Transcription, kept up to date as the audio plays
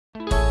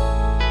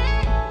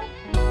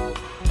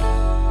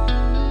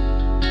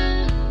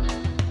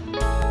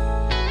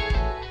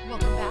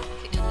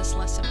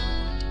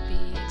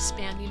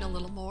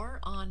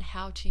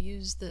how to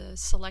use the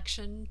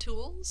selection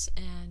tools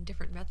and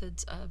different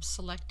methods of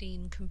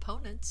selecting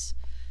components,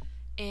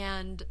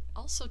 and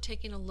also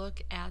taking a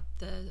look at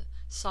the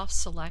soft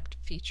select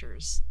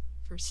features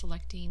for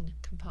selecting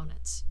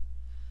components.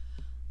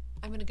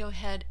 I'm going to go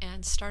ahead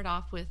and start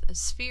off with a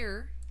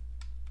sphere,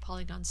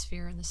 polygon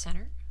sphere in the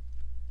center.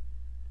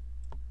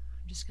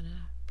 I'm just going to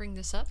bring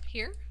this up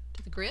here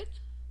to the grid,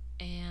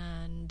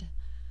 and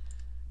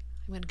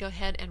I'm going to go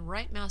ahead and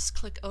right mouse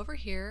click over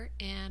here,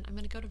 and I'm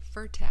going to go to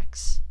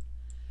vertex.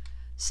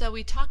 So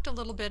we talked a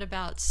little bit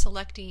about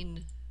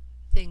selecting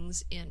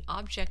things in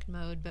object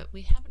mode, but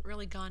we haven't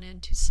really gone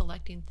into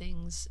selecting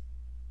things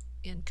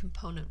in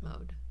component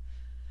mode.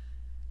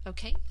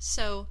 Okay,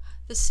 so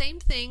the same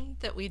thing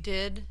that we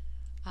did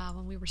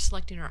when we were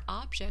selecting our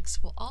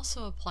objects will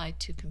also apply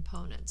to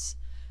components.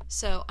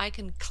 So I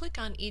can click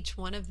on each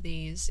one of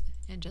these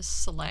and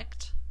just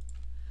select.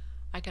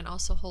 I can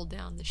also hold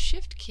down the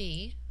Shift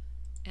key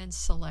and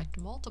select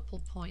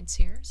multiple points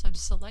here. So I'm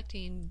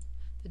selecting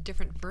the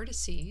different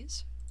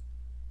vertices.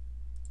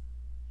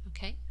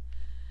 Okay,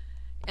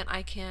 and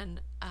I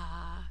can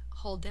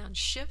hold down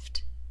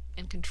Shift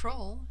and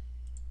Control,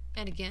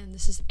 and again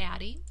this is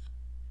adding.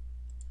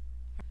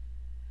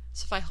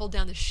 So if I hold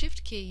down the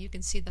Shift key, you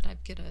can see that I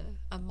get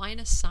a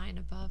minus sign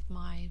above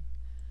my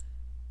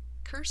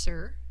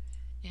cursor,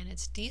 and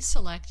it's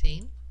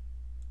deselecting.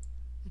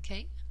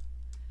 Okay,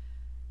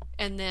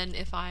 and then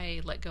if I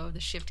let go of the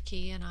Shift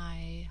key and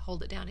I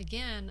hold it down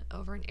again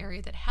over an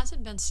area that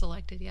hasn't been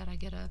selected yet, I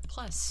get a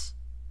plus,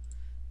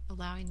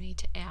 allowing me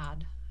to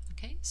add.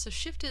 Okay, so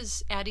Shift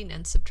is adding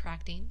and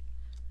subtracting.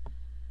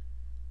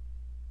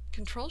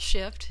 Control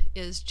Shift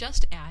is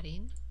just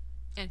adding,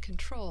 and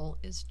Control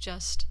is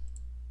just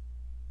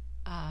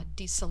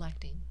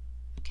deselecting.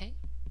 Okay,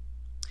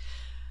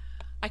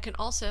 I can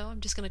also, I'm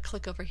just going to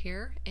click over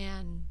here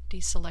and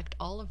deselect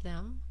all of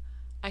them.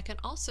 I can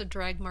also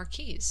drag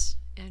marquees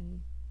and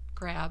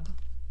grab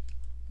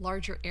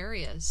larger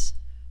areas.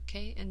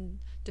 Okay, and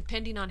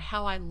depending on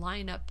how I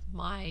line up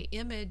my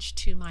image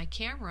to my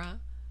camera,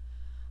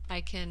 I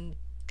can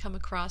come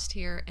across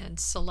here and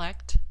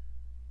select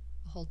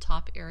the whole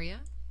top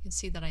area. You can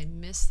see that I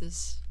missed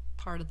this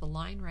part of the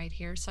line right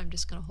here, so I'm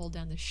just going to hold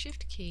down the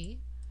Shift key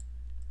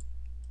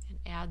and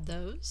add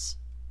those.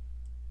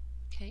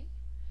 Okay,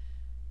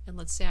 and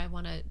let's say I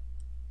want to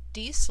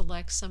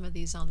deselect some of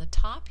these on the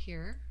top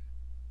here,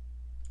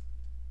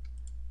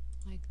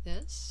 like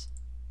this.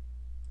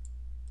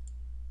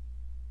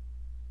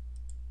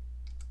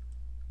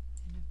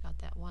 And I've got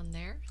that one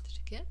there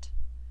to get.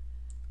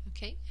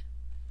 Okay,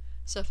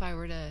 so if I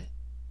were to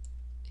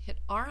hit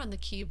R on the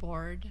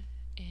keyboard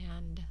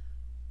and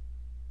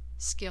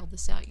scale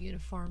this out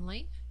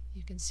uniformly,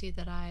 you can see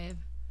that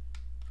I've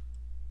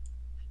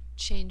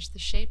changed the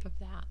shape of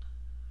that.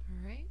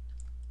 All right.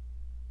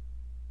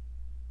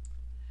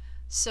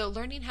 So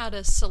learning how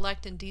to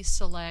select and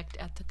deselect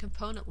at the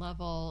component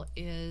level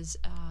is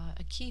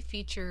a key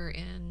feature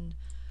in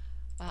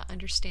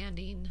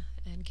understanding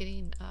and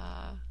getting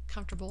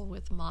comfortable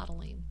with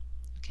modeling.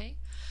 Okay,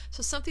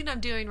 so something I'm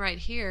doing right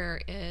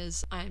here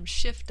is I'm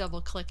Shift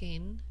double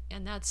clicking,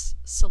 and that's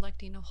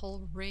selecting a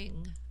whole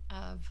ring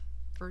of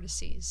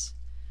vertices.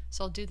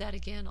 So I'll do that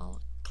again.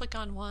 I'll click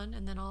on one,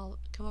 and then I'll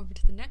come over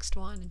to the next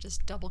one and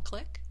just double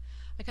click.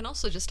 I can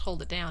also just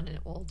hold it down and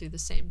it will do the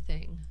same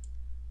thing.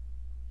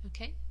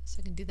 Okay, so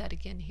I can do that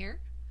again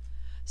here.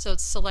 So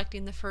it's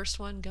selecting the first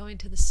one, going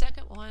to the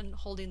second one,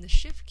 holding the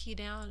Shift key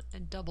down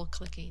and double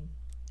clicking,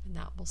 and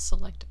that will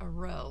select a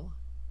row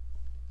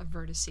of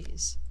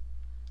vertices.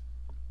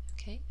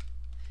 Okay,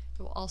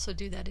 it will also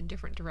do that in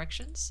different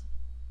directions.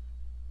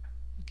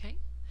 Okay,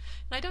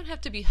 and I don't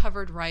have to be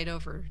hovered right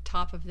over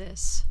top of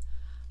this.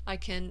 I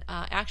can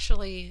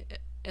actually,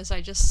 as I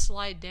just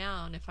slide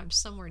down, if I'm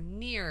somewhere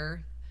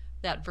near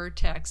that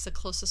vertex, the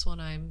closest one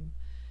I'm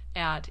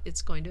at,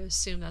 it's going to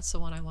assume that's the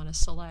one I want to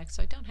select,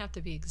 so I don't have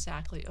to be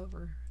exactly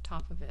over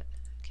top of it.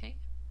 Okay,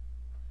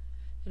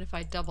 and if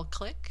I double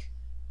click,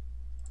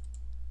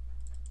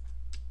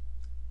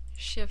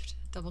 Shift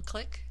double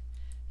click,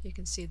 you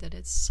can see that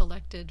it's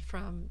selected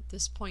from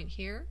this point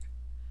here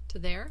to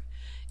there.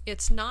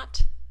 It's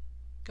not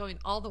going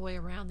all the way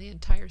around the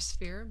entire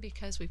sphere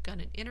because we've got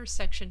an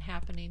intersection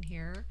happening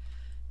here,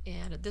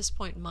 and at this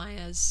point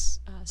Maya's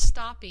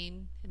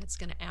stopping, and it's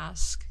going to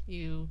ask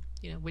you,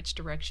 which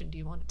direction do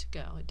you want it to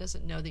go. It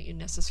doesn't know that you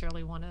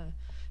necessarily want to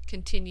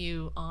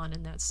continue on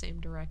in that same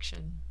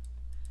direction.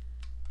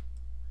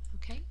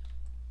 Okay,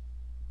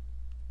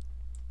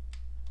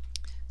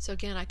 so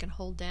again, I can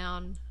hold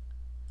down,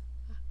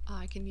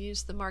 I can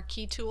use the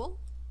marquee tool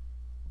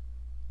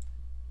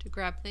to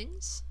grab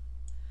things.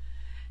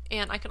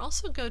 And I can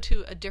also go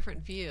to a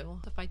different view.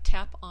 If I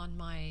tap on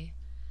my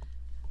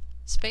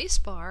space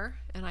bar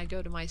and I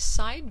go to my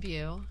side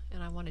view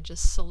and I want to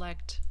just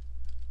select,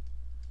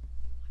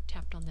 I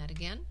tapped on that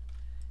again,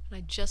 and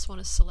I just want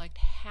to select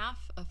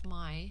half of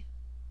my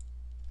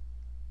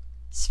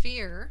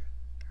sphere.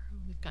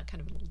 We've got kind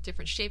of a little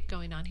different shape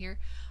going on here.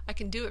 I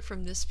can do it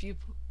from this view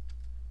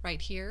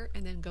right here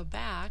and then go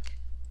back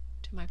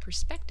to my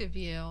perspective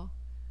view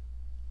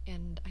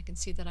and I can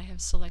see that I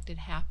have selected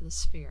half of the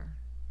sphere.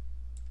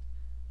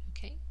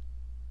 Okay.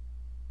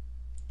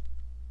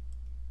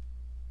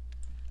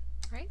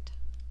 Right.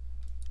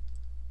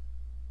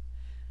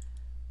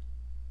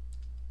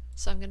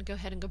 So I'm going to go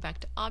ahead and go back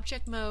to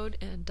object mode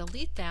and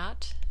delete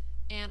that,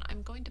 and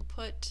I'm going to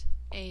put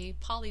a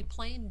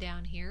polyplane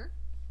down here.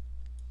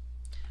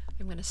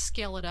 I'm going to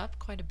scale it up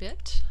quite a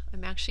bit.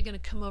 I'm actually going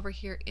to come over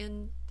here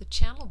in the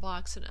channel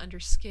box, and under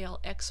scale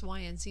X, Y,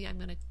 and Z I'm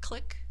going to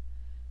click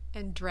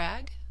and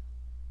drag.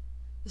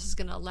 This is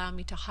going to allow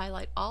me to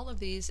highlight all of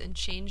these and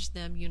change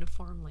them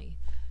uniformly.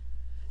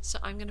 So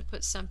I'm going to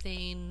put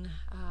something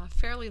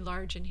fairly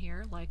large in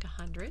here, like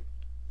 100.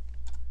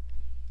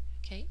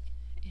 Okay,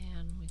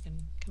 and we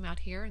can come out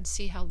here and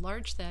see how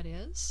large that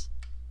is.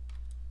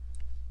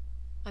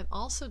 I'm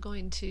also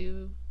going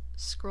to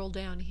scroll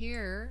down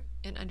here,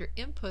 and under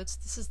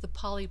inputs, this is the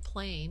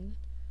polyplane,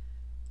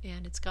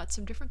 and it's got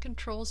some different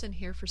controls in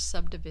here for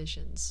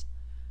subdivisions.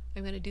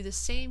 I'm going to do the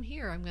same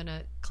here. I'm going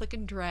to click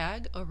and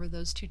drag over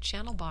those two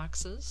channel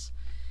boxes,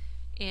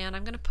 and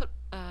I'm going to put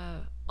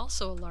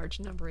also a large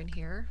number in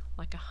here,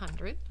 like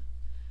 100.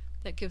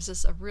 That gives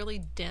us a really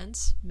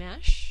dense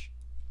mesh.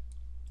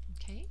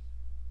 Okay,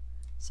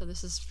 so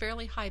this is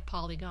fairly high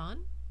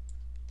polygon.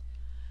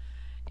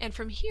 And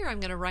from here I'm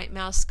going to right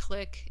mouse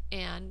click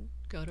and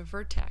go to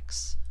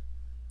vertex.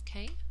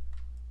 Okay,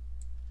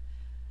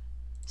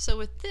 so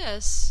with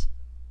this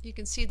you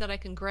can see that I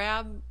can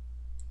grab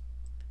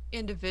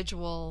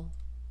individual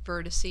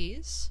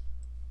vertices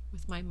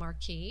with my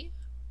marquee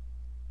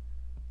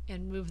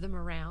and move them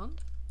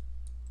around.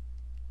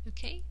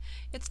 Okay,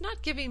 it's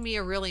not giving me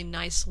a really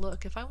nice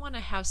look. If I want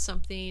to have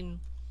something,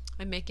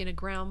 I'm making a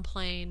ground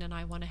plane and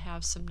I want to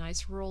have some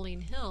nice rolling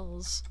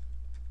hills,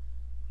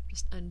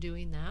 just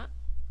undoing that.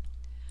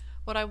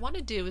 What I want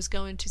to do is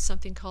go into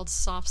something called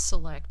soft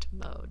select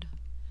mode.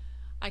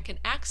 I can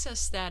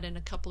access that in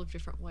a couple of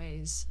different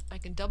ways. I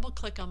can double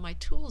click on my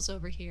tools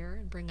over here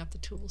and bring up the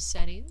tools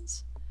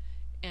settings,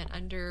 and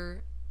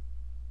under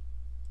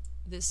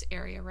this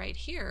area right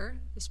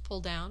here, this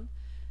pull down,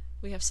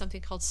 we have something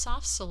called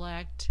soft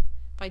select.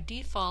 By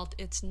default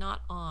it's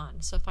not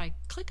on, so if I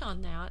click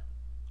on that,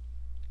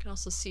 you can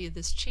also see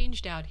this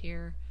changed out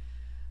here.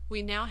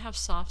 We now have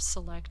soft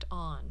select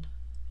on.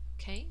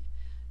 Okay,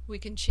 we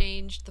can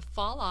change the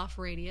fall off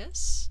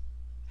radius,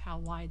 how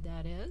wide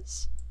that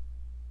is,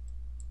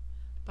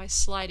 by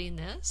sliding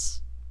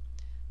this.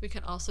 We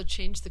can also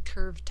change the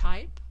curve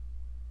type,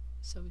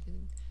 so we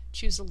can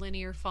choose a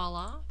linear fall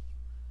off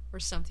or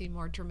something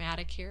more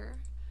dramatic here.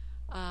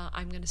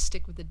 I'm going to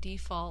stick with the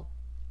default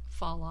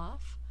fall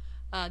off.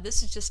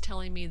 This is just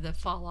telling me the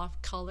fall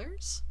off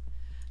colors.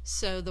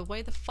 So the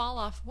way the fall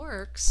off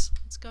works,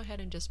 let's go ahead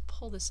and just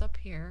pull this up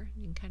here.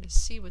 You can kind of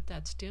see what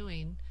that's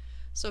doing.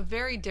 So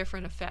very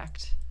different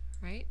effect,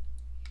 right?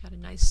 Got a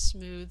nice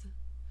smooth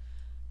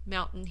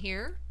mountain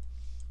here.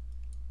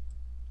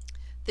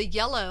 The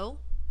yellow,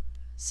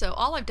 so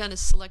all I've done is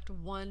select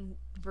one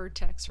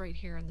vertex right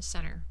here in the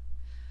center.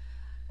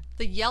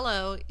 The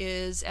yellow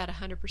is at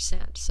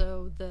 100%,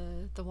 so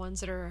the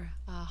ones that are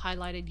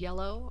highlighted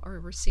yellow,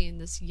 or we're seeing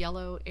this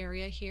yellow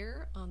area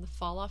here on the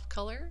fall off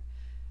color,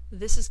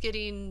 this is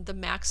getting the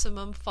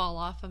maximum fall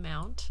off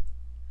amount,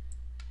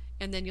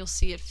 and then you'll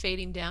see it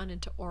fading down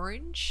into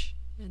orange,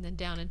 and then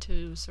down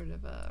into sort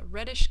of a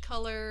reddish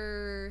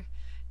color,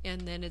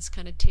 and then it's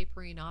kind of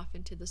tapering off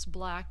into this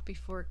black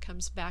before it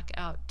comes back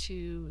out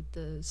to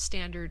the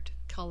standard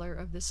color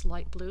of this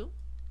light blue.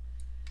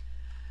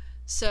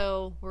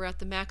 So we're at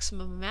the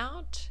maximum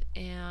amount,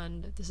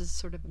 and this is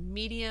sort of a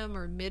medium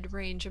or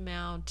mid-range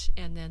amount,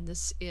 and then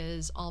this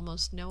is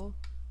almost no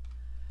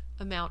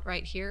amount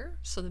right here,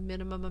 so the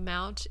minimum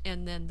amount,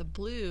 and then the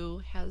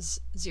blue has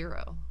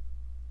 0.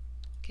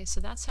 Okay, so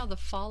that's how the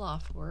fall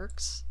off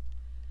works.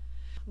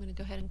 I'm going to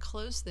go ahead and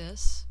close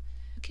this.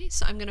 Okay,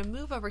 so I'm going to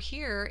move over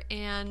here,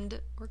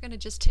 and we're going to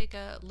just take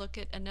a look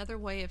at another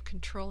way of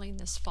controlling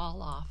this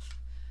fall off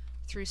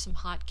through some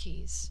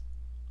hotkeys.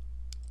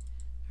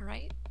 All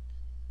right,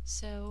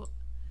 so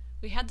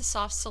we had the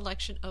soft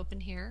selection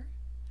open here.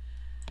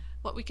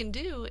 What we can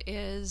do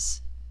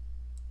is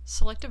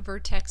select a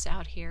vertex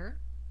out here,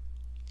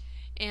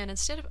 and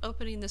instead of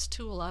opening this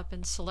tool up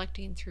and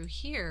selecting through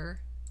here,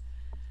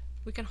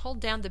 we can hold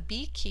down the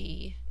B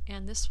key,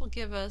 and this will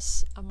give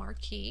us a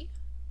marquee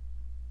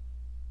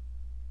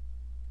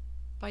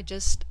by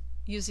just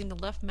using the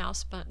left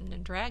mouse button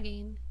and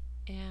dragging,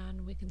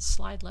 and we can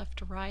slide left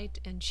to right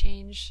and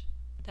change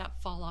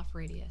that fall off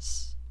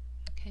radius.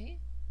 Okay,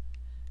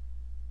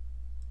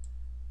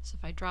 so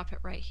if I drop it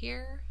right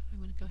here, I'm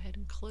going to go ahead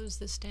and close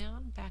this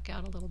down, back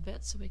out a little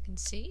bit so we can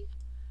see,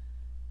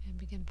 and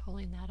begin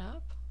pulling that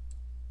up.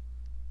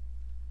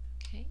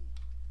 Okay,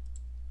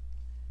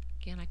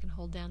 again I can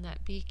hold down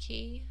that B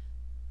key,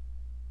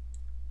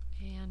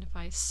 and if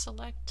I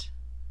select,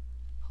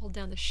 hold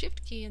down the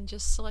shift key and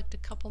just select a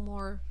couple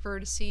more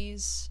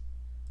vertices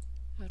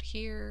out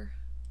here,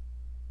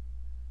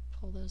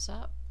 pull those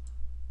up.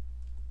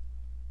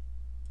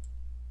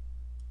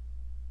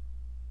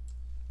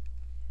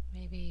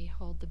 Maybe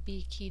hold the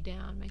B key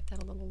down, make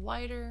that a little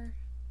wider.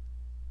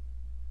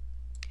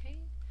 Okay,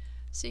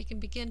 so you can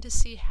begin to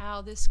see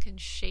how this can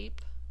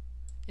shape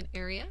an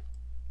area.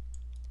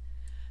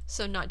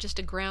 So not just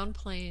a ground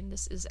plane,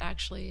 this is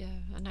actually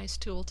a nice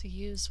tool to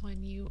use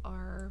when you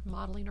are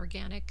modeling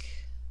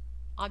organic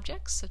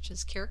objects such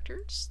as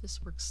characters.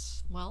 This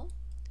works well.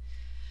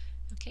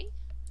 Okay,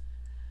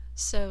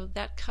 so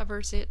that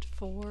covers it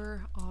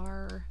for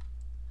our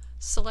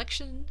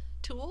selection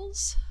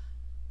tools.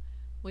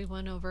 We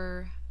went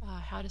over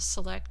how to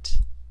select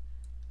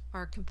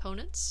our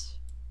components.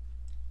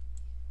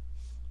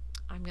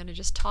 I'm going to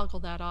just toggle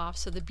that off.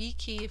 So the B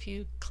key, if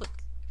you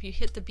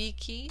hit the B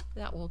key,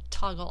 that will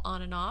toggle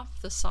on and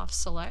off the soft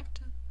select.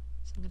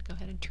 So I'm going to go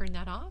ahead and turn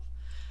that off.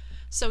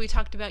 So we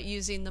talked about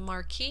using the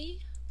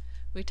marquee.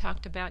 We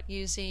talked about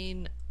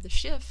using the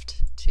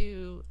shift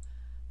to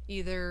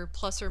either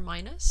plus or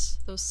minus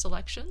those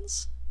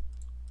selections,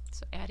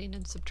 so adding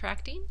and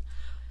subtracting.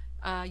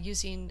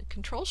 Using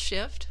Control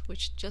Shift,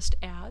 which just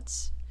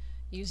adds,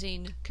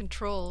 using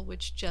Control,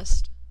 which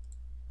just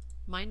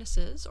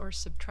minuses or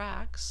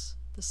subtracts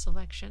the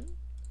selection,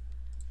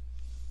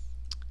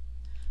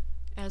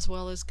 as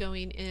well as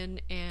going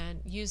in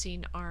and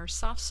using our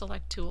soft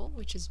select tool,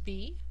 which is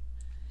B,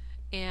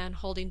 and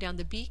holding down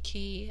the B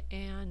key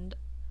and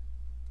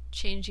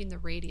changing the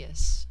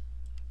radius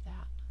of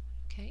that.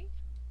 Okay?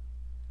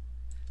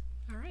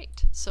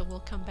 Alright, so we'll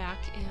come back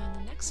in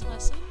the next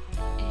lesson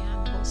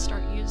and we'll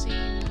start using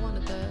one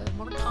of the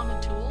more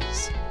common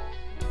tools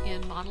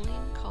in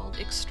modeling called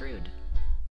Extrude.